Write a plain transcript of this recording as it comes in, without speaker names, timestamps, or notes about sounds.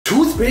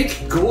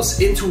big goes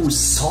into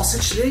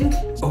sausage link?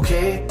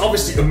 Okay,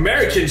 obviously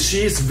American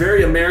cheese,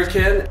 very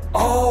American.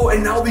 Oh,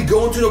 and now we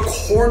go into the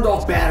corn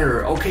dog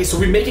batter. Okay, so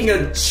we're making a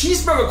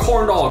cheeseburger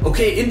corn dog.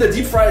 Okay, in the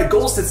deep fryer it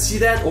goes. Let's see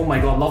that. Oh my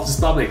god, love this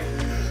bubbling.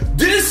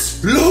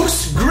 This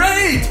looks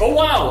great! Oh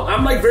wow,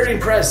 I'm like very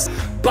impressed.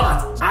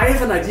 But I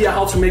have an idea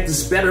how to make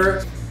this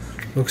better.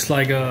 Looks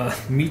like a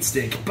meat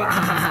stick.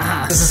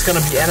 This is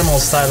gonna be animal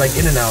style, like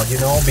In-N-Out, you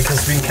know,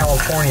 because we're in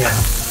California.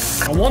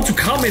 I want to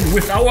come in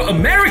with our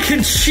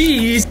American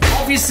cheese.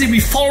 Obviously,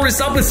 we follow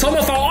this up with some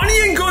of our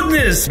onion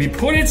goodness. We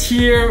put it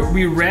here,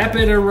 we wrap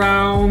it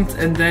around,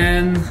 and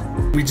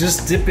then we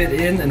just dip it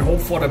in and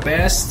hope for the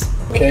best.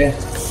 Okay.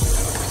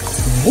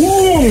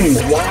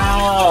 Boom!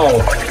 Wow!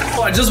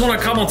 Oh, I just want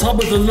to come on top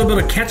with a little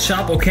bit of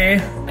ketchup, okay?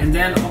 And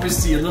then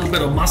obviously a little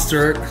bit of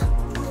mustard.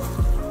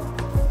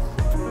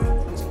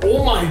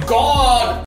 Oh my god!